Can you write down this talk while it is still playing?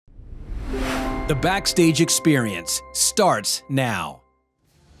The Backstage Experience starts now.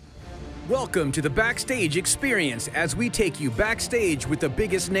 Welcome to the Backstage Experience as we take you backstage with the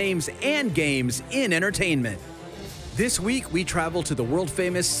biggest names and games in entertainment. This week, we travel to the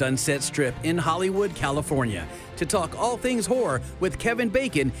world-famous Sunset Strip in Hollywood, California to talk all things horror with Kevin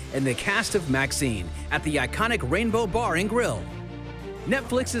Bacon and the cast of MaXXXine at the iconic Rainbow Bar and Grill.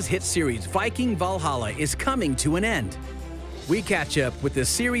 Netflix's hit series Vikings Valhalla is coming to an end. We catch up with the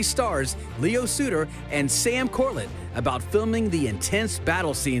series stars Leo Suter and Sam Corlett about filming the intense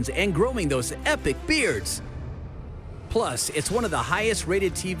battle scenes and growing those epic beards. Plus, it's one of the highest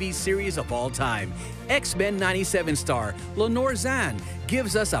rated TV series of all time. X-Men 97 star Lenore Zann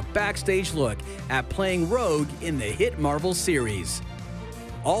gives us a backstage look at playing Rogue in the hit Marvel series.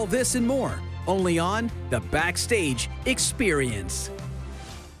 All this and more, only on the Backstage Experience.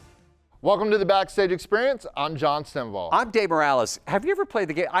 Welcome to the Backstage Experience. I'm John Stenval. I'm Dave Morales. Have you ever played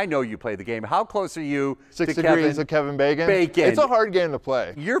the game? I know you played the game. How close are you to Six Degrees of Kevin Bacon? It's a hard game to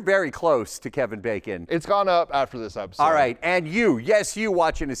play. You're very close to Kevin Bacon. It's gone up after this episode. All right, and you, yes, you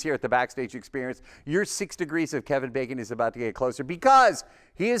watching us here at the Backstage Experience, your 6 degrees of Kevin Bacon is about to get closer because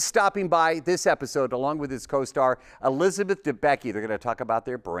he is stopping by this episode along with his co-star Elizabeth Debicki. They're going to talk about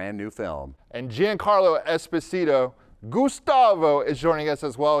their brand new film. And Giancarlo Esposito, Gustavo, is joining us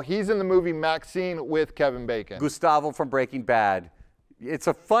as well. He's in the movie MaXXXine with Kevin Bacon. Gustavo from Breaking Bad. It's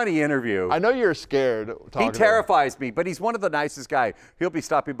a funny interview. I know you're scared. He terrifies me, but he's one of the nicest guys. He'll be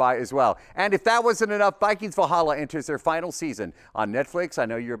stopping by as well. And if that wasn't enough, Vikings Valhalla enters their final season on Netflix. I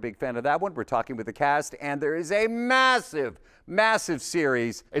know you're a big fan of that one. We're talking with the cast, and there is a massive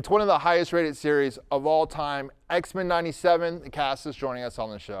series. It's one of the highest rated series of all time. X-Men 97, the cast is joining us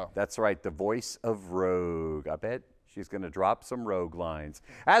on the show. That's right, the voice of Rogue. I bet she's going to drop some Rogue lines.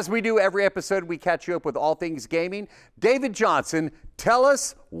 As we do every episode, we catch you up with all things gaming. David Johnson, tell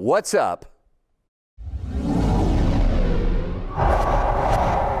us what's up.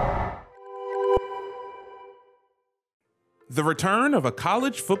 The return of a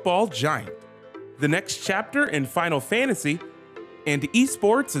college football giant, the next chapter in Final Fantasy, and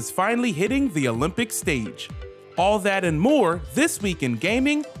esports is finally hitting the Olympic stage. All that and more this week in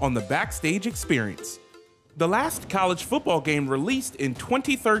gaming on the Backstage Experience. The last college football game released in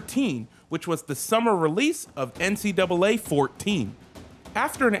 2013, which was the summer release of NCAA 14.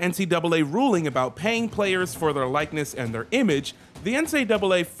 After an NCAA ruling about paying players for their likeness and their image, the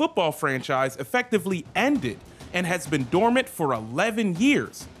NCAA football franchise effectively ended and has been dormant for 11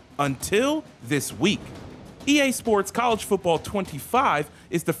 years, until this week. EA Sports College Football 25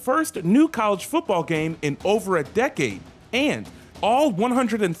 is the first new college football game in over a decade, and all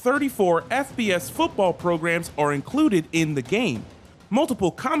 134 FBS football programs are included in the game. Multiple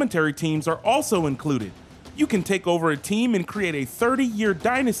commentary teams are also included. You can take over a team and create a 30-year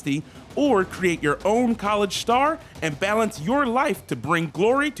dynasty, or create your own college star and balance your life to bring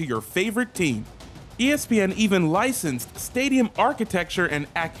glory to your favorite team. ESPN even licensed stadium architecture and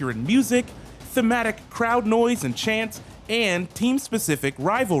accurate music, thematic crowd noise and chants, and team-specific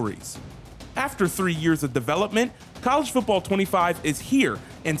rivalries. After 3 years of development, College Football 25 is here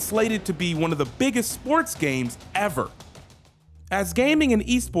and slated to be one of the biggest sports games ever. As gaming and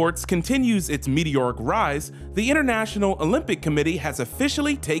esports continues its meteoric rise, the International Olympic Committee has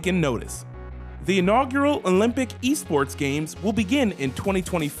officially taken notice. The inaugural Olympic esports games will begin in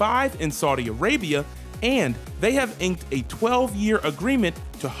 2025 in Saudi Arabia, and they have inked a 12-year agreement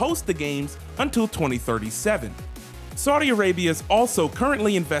to host the games until 2037. Saudi Arabia is also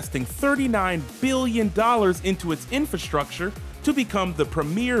currently investing $39 billion into its infrastructure to become the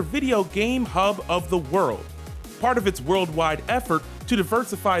premier video game hub of the world, part of its worldwide effort to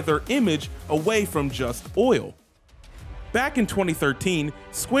diversify their image away from just oil. Back in 2013,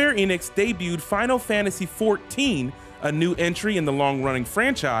 Square Enix debuted Final Fantasy XIV, a new entry in the long-running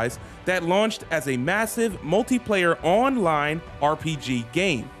franchise that launched as a massive multiplayer online RPG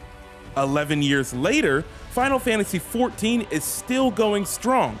game. 11 years later, Final Fantasy XIV is still going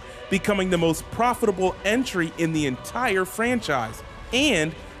strong, becoming the most profitable entry in the entire franchise,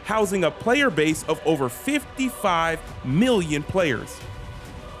 and housing a player base of over 55 million players.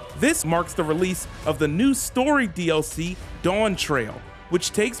 This marks the release of the new story DLC, Dawn Trail,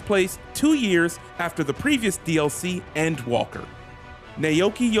 which takes place 2 years after the previous DLC, Endwalker.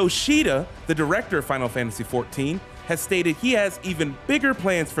 Naoki Yoshida, the director of Final Fantasy XIV, has stated he has even bigger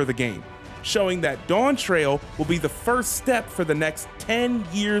plans for the game, showing that Dawn Trail will be the first step for the next 10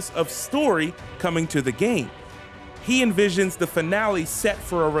 years of story coming to the game. He envisions the finale set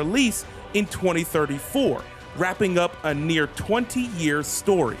for a release in 2034, wrapping up a near 20-year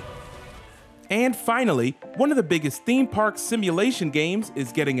story. And finally, one of the biggest theme park simulation games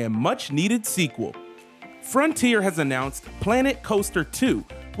is getting a much-needed sequel. Frontier has announced Planet Coaster 2,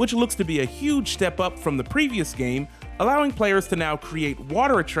 which looks to be a huge step up from the previous game, allowing players to now create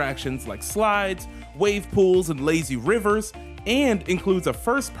water attractions like slides, wave pools, and lazy rivers, and includes a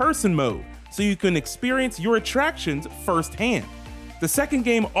first-person mode, so you can experience your attractions firsthand. The second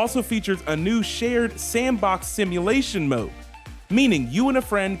game also features a new shared sandbox simulation mode, meaning you and a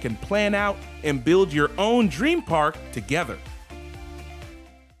friend can plan out and build your own dream park together.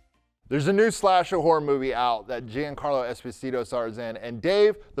 There's a new slasher horror movie out that Giancarlo Esposito stars in. And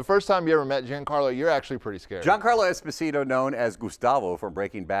Dave, the first time you ever met Giancarlo, you're actually pretty scared. Giancarlo Esposito, known as Gustavo from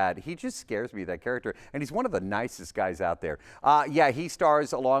Breaking Bad, he just scares me, that character. And he's one of the nicest guys out there. Yeah, he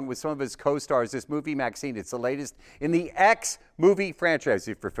stars along with some of his co-stars this movie, MaXXXine. It's the latest in the X movie franchise.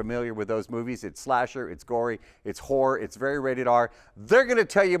 If you're familiar with those movies, it's slasher, it's gory, it's horror, it's very rated R. They're going to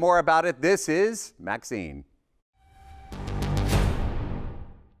tell you more about it. This is MaXXXine.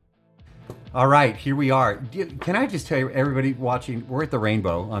 All right, here we are. Can I just tell you, everybody watching, we're at the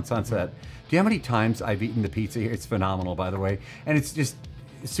Rainbow on Sunset. Do you know how many times I've eaten the pizza here? It's phenomenal, by the way. And it's just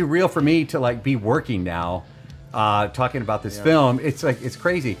surreal for me to like be working now, talking about this film. It's like, it's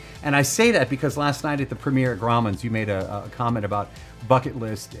crazy. And I say that because last night at the premiere at Grauman's, you made a comment about bucket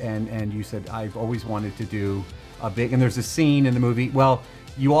list, and you said, I've always wanted to do a big, and there's a scene in the movie. Well,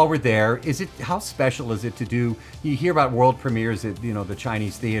 you all were there. Is it, how special is it to do, you hear about world premieres at, you know, the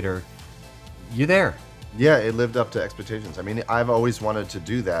Chinese theater. You're there. Yeah, it lived up to expectations. I mean, I've always wanted to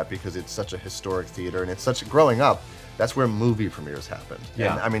do that because it's such a historic theater, and it's such, growing up, that's where movie premieres happened.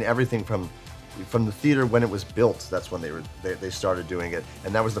 Yeah. And, I mean, everything from the theater when it was built, that's when they started doing it.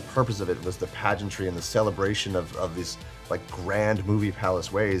 And that was the purpose of it, was the pageantry and the celebration of these like grand movie palace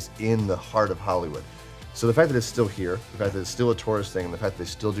ways in the heart of Hollywood. So the fact that it's still here, the fact that it's still a tourist thing, and the fact that they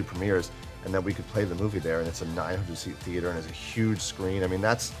still do premieres, and that we could play the movie there, and it's a 900-seat theater, and it's a huge screen. I mean,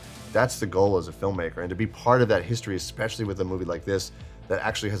 that's the goal as a filmmaker, and to be part of that history, especially with a movie like this that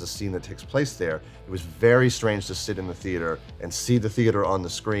actually has a scene that takes place there. It was very strange to sit in the theater and see the theater on the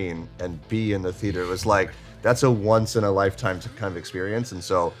screen and be in the theater. It was like, that's a once-in-a-lifetime kind of experience, and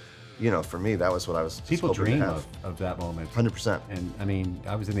so, you know, for me, that was what I was People hoping dream to have. of that moment. 100%. And I mean,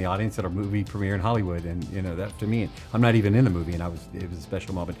 I was in the audience at a movie premiere in Hollywood, and you know, that to me, I'm not even in the movie, and it was a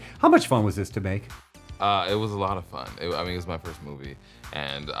special moment. How much fun was this to make? It was a lot of fun. I mean, it was my first movie,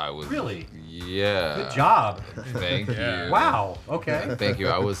 and I was... Really? Yeah. Good job. Thank you. Wow, okay. Thank you.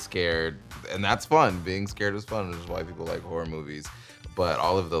 I was scared, and that's fun. Being scared is fun, which is why people like horror movies. But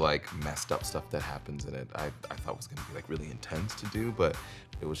all of the like messed up stuff that happens in it, I thought was gonna be like really intense to do, but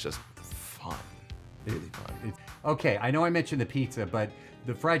it was just fun. Really fun. Okay, I know I mentioned the pizza, but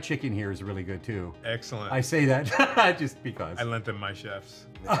the fried chicken here is really good too. Excellent. I say that just because. I lent them my chefs.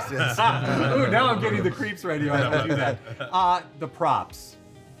 Ooh, now I'm getting the creeps ready. I have to do that. The props,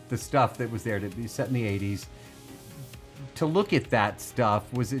 the stuff that was there to be set in the 80s. To look at that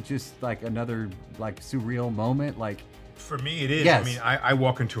stuff, was it just like another like surreal moment? Like, for me, it is. Yes. I mean, I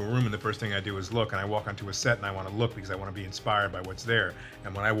walk into a room and the first thing I do is look, and I walk onto a set and I want to look because I want to be inspired by what's there.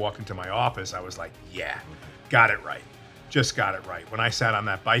 And when I walked into my office, I was like, yeah, got it right. Just got it right. When I sat on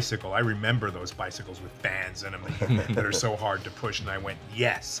that bicycle, I remember those bicycles with bands in them that are so hard to push, and I went,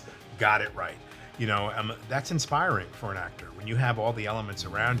 yes, got it right. You know, that's inspiring for an actor. When you have all the elements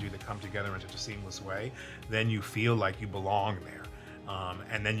around you that come together in such a seamless way, then you feel like you belong there,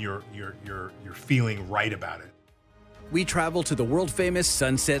 and then you're feeling right about it. We travel to the world-famous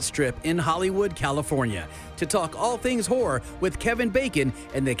Sunset Strip in Hollywood, California, to talk all things horror with Kevin Bacon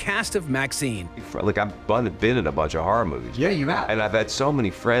and the cast of MaXXXine. Like, I've been in a bunch of horror movies. yeah, you have. And I've had so many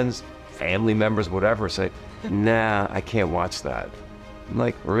friends, family members, whatever, say, nah, I can't watch that. I'm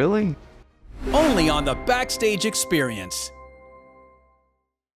like, really? Only on the Backstage Experience.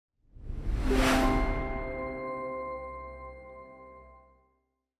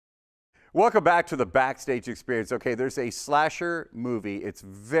 Welcome back to the Backstage Experience. Okay, there's a slasher movie. It's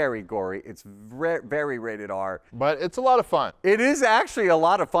very gory. It's very rated R. But it's a lot of fun. It is actually a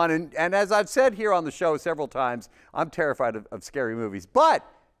lot of fun. And as I've said here on the show several times, I'm terrified of scary movies. But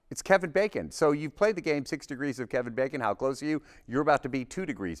it's Kevin Bacon. So you've played the game 6 Degrees of Kevin Bacon. How close are you? You're about to be 2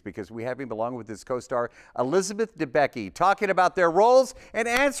 degrees because we have him along with his co-star Elizabeth Debicki talking about their roles and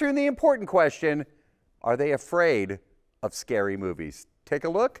answering the important question, are they afraid of scary movies? Take a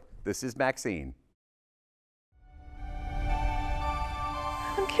look. This is MaXXXine.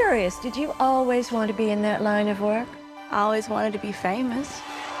 I'm curious, did you always want to be in that line of work? I always wanted to be famous.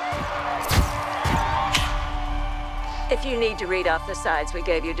 If you need to read off the sides we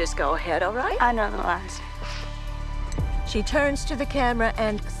gave you, just go ahead, all right? I know the lines. She turns to the camera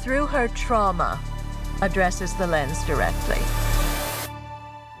and, through her trauma, addresses the lens directly.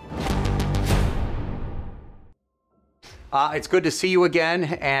 It's good to see you again,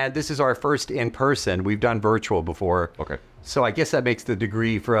 and this is our first in person. We've done virtual before. Okay. So I guess that makes the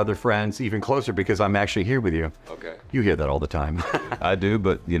degree for other friends even closer because I'm actually here with you. Okay. You hear that all the time. I do,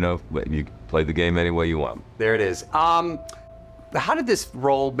 but you know, you play the game any way you want. There it is. How did this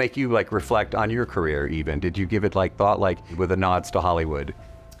role make you like reflect on your career even? Did you give it like thought, like with a nods to Hollywood?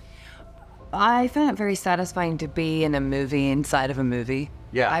 I found it very satisfying to be in a movie inside of a movie.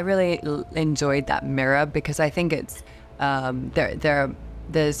 Yeah. I really enjoyed that mirror because I think it's,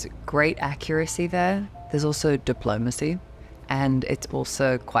 there's great accuracy there. There's also diplomacy, and it's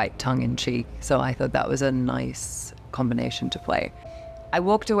also quite tongue-in-cheek. So I thought that was a nice combination to play. I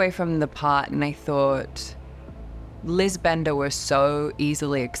walked away from the part and I thought Liz Bender was so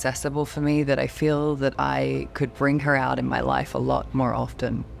easily accessible for me that I feel that I could bring her out in my life a lot more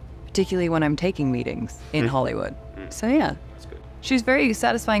often, particularly when I'm taking meetings in Hollywood. So yeah, she's a very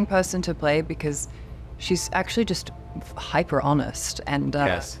satisfying person to play because she's actually just hyper honest and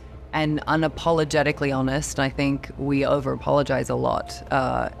and unapologetically honest. I think we over apologize a lot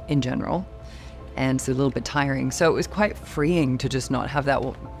in general, and it's a little bit tiring. So it was quite freeing to just not have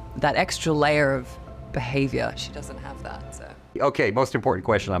that extra layer of behavior. She doesn't have that. So. Okay, most important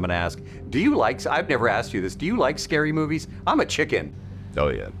question I'm gonna ask. Do you like, I've never asked you this, do you like scary movies? I'm a chicken. Oh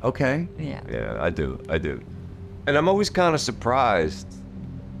yeah. Okay. Yeah. Yeah, I do. And I'm always kind of surprised.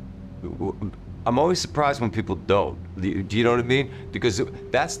 I'm always surprised when people don't. Do you know what I mean? Because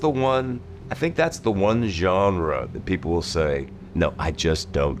that's the one, I think that's the one genre that people will say, no, I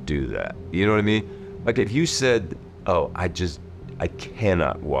just don't do that. You know what I mean? Like if you said, oh, I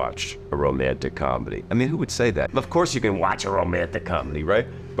cannot watch a romantic comedy. I mean, who would say that? Of course you can watch a romantic comedy, right?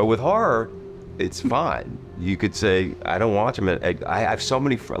 But with horror, it's fine. You could say, I don't watch them. I have so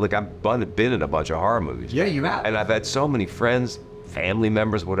many friends, like I've been in a bunch of horror movies. Yeah, you have. And I've had so many friends, family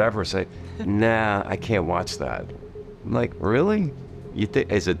members, whatever, say, nah, I can't watch that. I'm like, really? You think,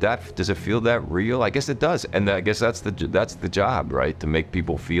 does it feel that real? I guess it does. And I guess that's the job, right? To make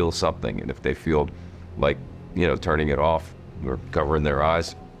people feel something. And if they feel like, you know, turning it off or covering their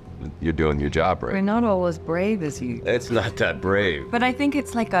eyes, you're doing your job right. We're not all as brave as you. It's not that brave. But I think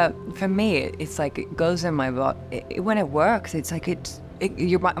it's like for me, it's like it goes in my body. When it works, it's like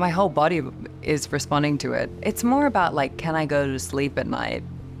my whole body is responding to it. It's more about like, can I go to sleep at night?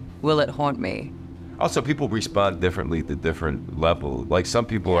 Will it haunt me? Also, people respond differently to different levels. Like some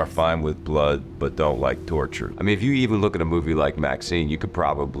people are fine with blood, but don't like torture. I mean, if you even look at a movie like MaXXXine, you could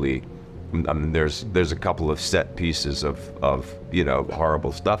probably, I mean, there's a couple of set pieces of you know,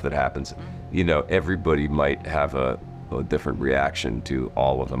 horrible stuff that happens. You know, everybody might have a different reaction to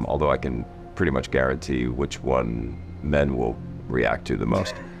all of them, although I can pretty much guarantee which one men will react to the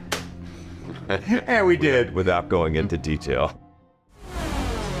most. And we did. Without going into detail.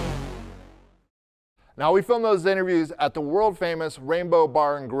 Now, we filmed those interviews at the world-famous Rainbow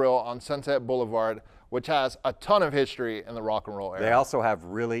Bar and Grill on Sunset Boulevard, which has a ton of history in the rock and roll era. They also have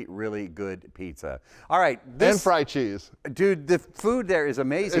really, really good pizza. All right. And fried cheese. Dude, the food there is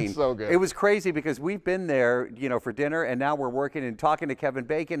amazing. It's so good. It was crazy because we've been there, you know, for dinner, and now we're working and talking to Kevin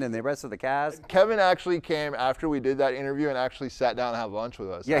Bacon and the rest of the cast. Kevin actually came after we did that interview and actually sat down and had lunch with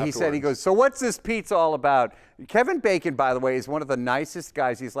us. Yeah, afterwards. He said, he goes, so what's this pizza all about? Kevin Bacon, by the way, is one of the nicest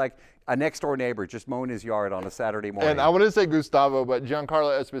guys. He's like a next-door neighbor just mowing his yard on a Saturday morning. And I want to say Gustavo, but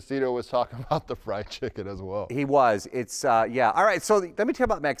Giancarlo Esposito was talking about the fried chicken as well. He was. It's, yeah. All right, so let me tell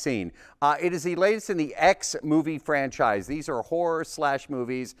you about MaXXXine. It is the latest in the X movie franchise. These are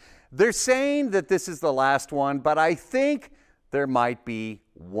horror/movies. They're saying that this is the last one, but I think there might be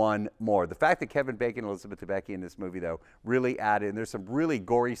one more. The fact that Kevin Bacon and Elizabeth Debicki in this movie, though, really added, and there's some really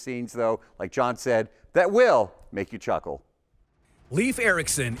gory scenes, though, like John said, that will make you chuckle. Leif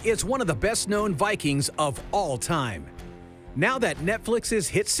Erikson is one of the best-known Vikings of all time. Now that Netflix's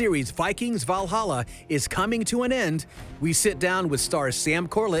hit series Vikings Valhalla is coming to an end, we sit down with stars Sam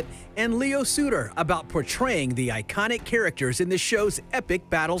Corlett and Leo Suter about portraying the iconic characters in the show's epic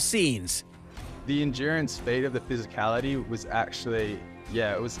battle scenes. The endurance speed of the physicality was actually,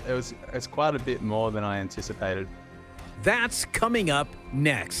 yeah, it was quite a bit more than I anticipated. That's coming up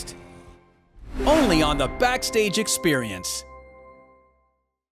next. Only on the Backstage Experience.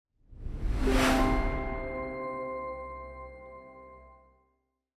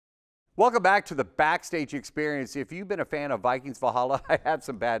 Welcome back to the Backstage Experience. If you've been a fan of Vikings Valhalla, I have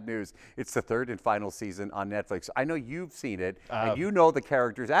some bad news. It's the third and final season on Netflix. I know you've seen it, and you know the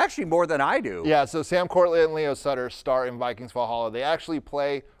characters actually more than I do. Yeah, so Sam Corlett and Leo Suter star in Vikings Valhalla. They actually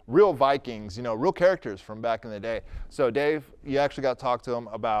play real Vikings, you know, real characters from back in the day. So Dave, you actually got to talk to them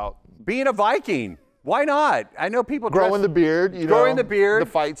about being a Viking. Why not? I know people growing the beard, growing the beard, the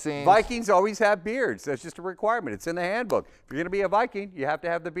fight scenes. Vikings always have beards. That's just a requirement. It's in the handbook. If you're going to be a Viking, you have to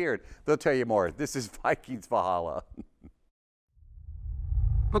have the beard. They'll tell you more. This is Vikings Valhalla.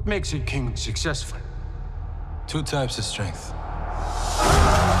 What makes a king successful? Two types of strength.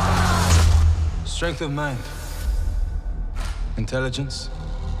 Strength of mind, intelligence,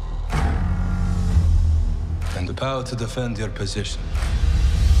 and the power to defend your position.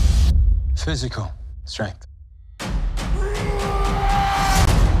 Physical strength.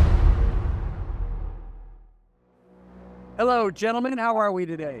 Hello, gentlemen. How are we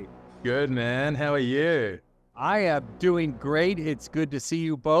today? Good, man. How are you? I am doing great. It's good to see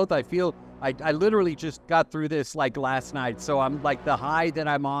you both. I feel I literally just got through this like last night, so I'm like the high that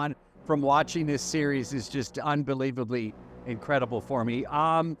I'm on from watching this series is just unbelievably incredible for me.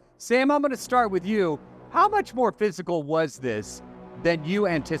 Sam, I'm going to start with you. How much more physical was this than you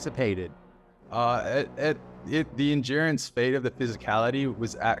anticipated? The endurance speed of the physicality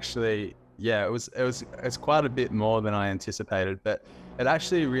was actually, yeah, it's quite a bit more than I anticipated, but it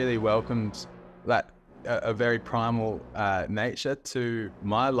actually really welcomed that a very primal nature to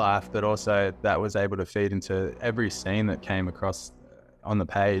my life, that also that was able to feed into every scene that came across on the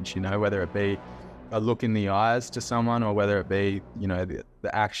page, you know, whether it be a look in the eyes to someone or whether it be, you know,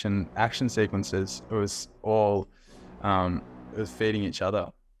 the action sequences. It was all, it was feeding each other.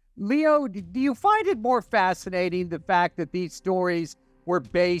 Leo, do you find it more fascinating the fact that these stories were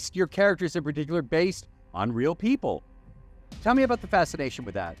based, your characters in particular, based on real people? Tell me about the fascination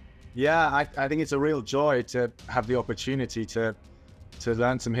with that. Yeah, I think it's a real joy to have the opportunity to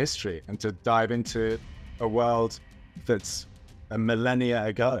learn some history and to dive into a world that's a millennia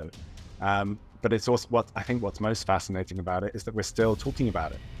ago. But it's also what's most fascinating about it is that we're still talking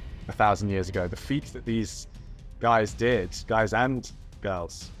about it 1,000 years ago. The feat that these guys and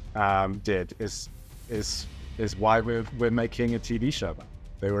girls did is why we're making a TV show about.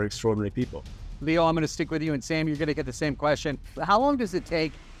 They were extraordinary people. Leo, I'm going to stick with you, and Sam, you're going to get the same question. How long does it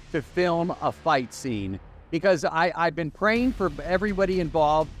take to film a fight scene? Because I've been praying for everybody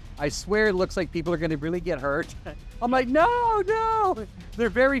involved. I swear it looks like people are going to really get hurt. I'm like, no. They're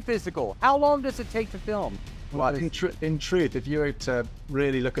very physical. How long does it take to film? Well, in truth, if you were to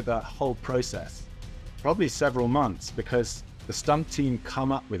really look at that whole process, probably several months, because the stunt team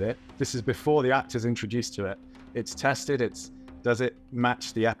come up with it. This is before the actor's introduced to it. It's tested. Does it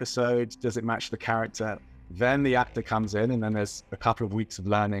match the episode? Does it match the character? Then the actor comes in, and then there's a couple of weeks of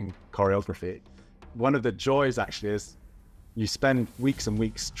learning choreography. One of the joys actually is you spend weeks and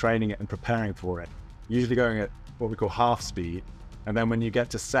weeks training it and preparing for it, usually going at what we call half speed. And then when you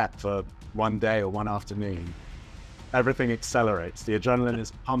get to set for one day or one afternoon, everything accelerates. The adrenaline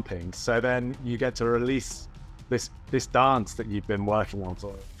is pumping. So then you get to release this dance that you've been working on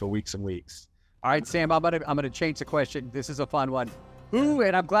for weeks and weeks. All right, Sam, I'm gonna change the question. This is a fun one. Who,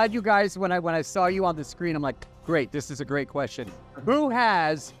 and I'm glad you guys, when I saw you on the screen, I'm like, great, this is a great question. Who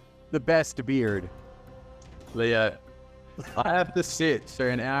has the best beard? Leo. I have to sit for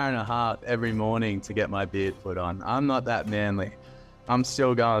an hour and a half every morning to get my beard put on. I'm not that manly. I'm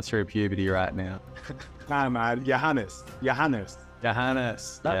still going through puberty right now. Nah, man, Johannes. That's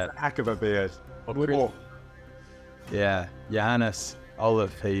a heck of a beard. Yeah, Johannes.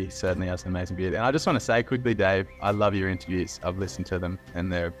 Olive, he certainly has an amazing beard. And I just want to say quickly, Dave, I love your interviews. I've listened to them,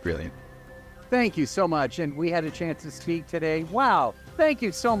 and they're brilliant. Thank you so much. And we had a chance to speak today. Wow. Thank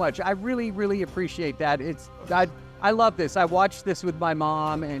you so much. I really, really appreciate that. I love this. I watched this with my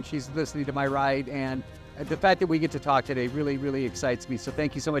mom, and she's listening to my right. And the fact that we get to talk today really, really excites me. So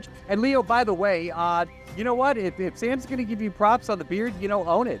thank you so much. And Leo, by the way, you know what? If Sam's going to give you props on the beard,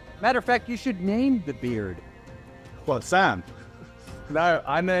 own it. Matter of fact, you should name the beard. What, Sam? No,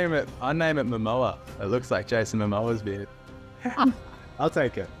 I name it Momoa. It looks like Jason Momoa's beard. I'll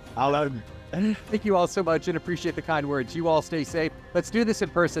take it. I'll own it. Thank you all so much and appreciate the kind words. You all stay safe. Let's do this in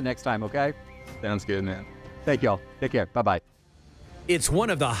person next time, okay? Sounds good, man. Thank you all. Take care. Bye-bye. It's one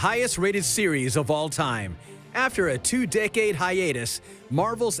of the highest-rated series of all time. After a 2-decade hiatus,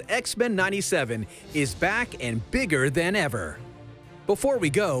 Marvel's X-Men 97 is back and bigger than ever. Before we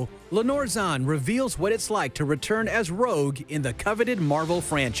go, Lenore Zann reveals what it's like to return as Rogue in the coveted Marvel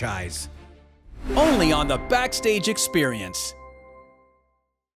franchise. Only on the Backstage Experience.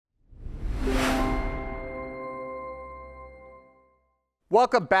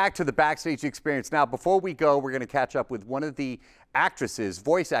 Welcome back to the Backstage Experience. Now, before we go, we're going to catch up with one of the actresses,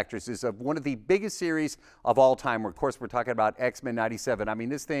 voice actresses of one of the biggest series of all time. Of course, we're talking about X-Men '97. I mean,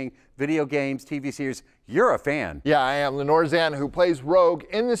 this thing, video games, TV series, you're a fan. Yeah, I am. Lenore Zann, who plays Rogue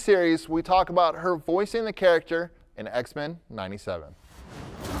in the series. We talk about her voicing the character in X-Men '97.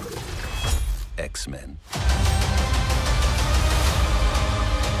 X-Men.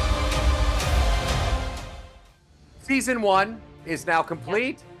 Season 1 is now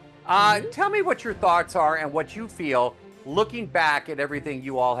complete. Tell me what your thoughts are and what you feel looking back at everything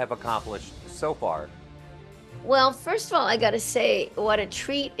you all have accomplished so far. Well, first of all, I got to say what a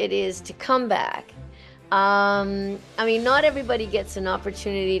treat it is to come back. I mean, not everybody gets an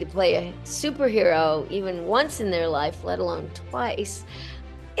opportunity to play a superhero even once in their life, let alone twice.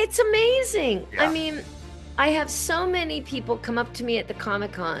 It's amazing. Yeah. I mean, I have so many people come up to me at the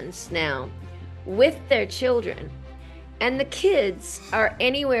Comic-Cons now with their children. And the kids are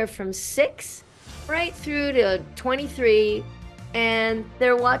anywhere from 6 right through to 23, and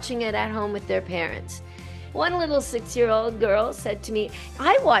they're watching it at home with their parents. One little 6-year-old girl said to me,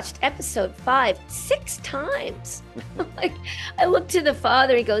 I watched episode 5 6 times. Like, I looked to the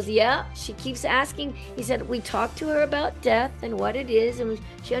father, he goes, yeah, she keeps asking. He said, we talked to her about death and what it is, and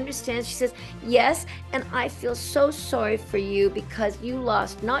she understands. She says, yes, and I feel so sorry for you because you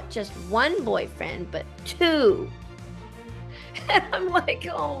lost not just one boyfriend, but 2. And I'm like,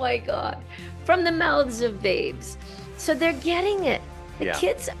 oh my God, from the mouths of babes. So they're getting it. The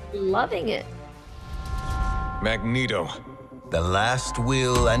kids are loving it. Magneto, the last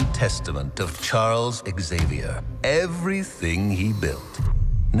will and testament of Charles Xavier. Everything he built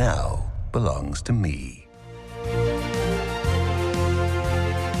now belongs to me.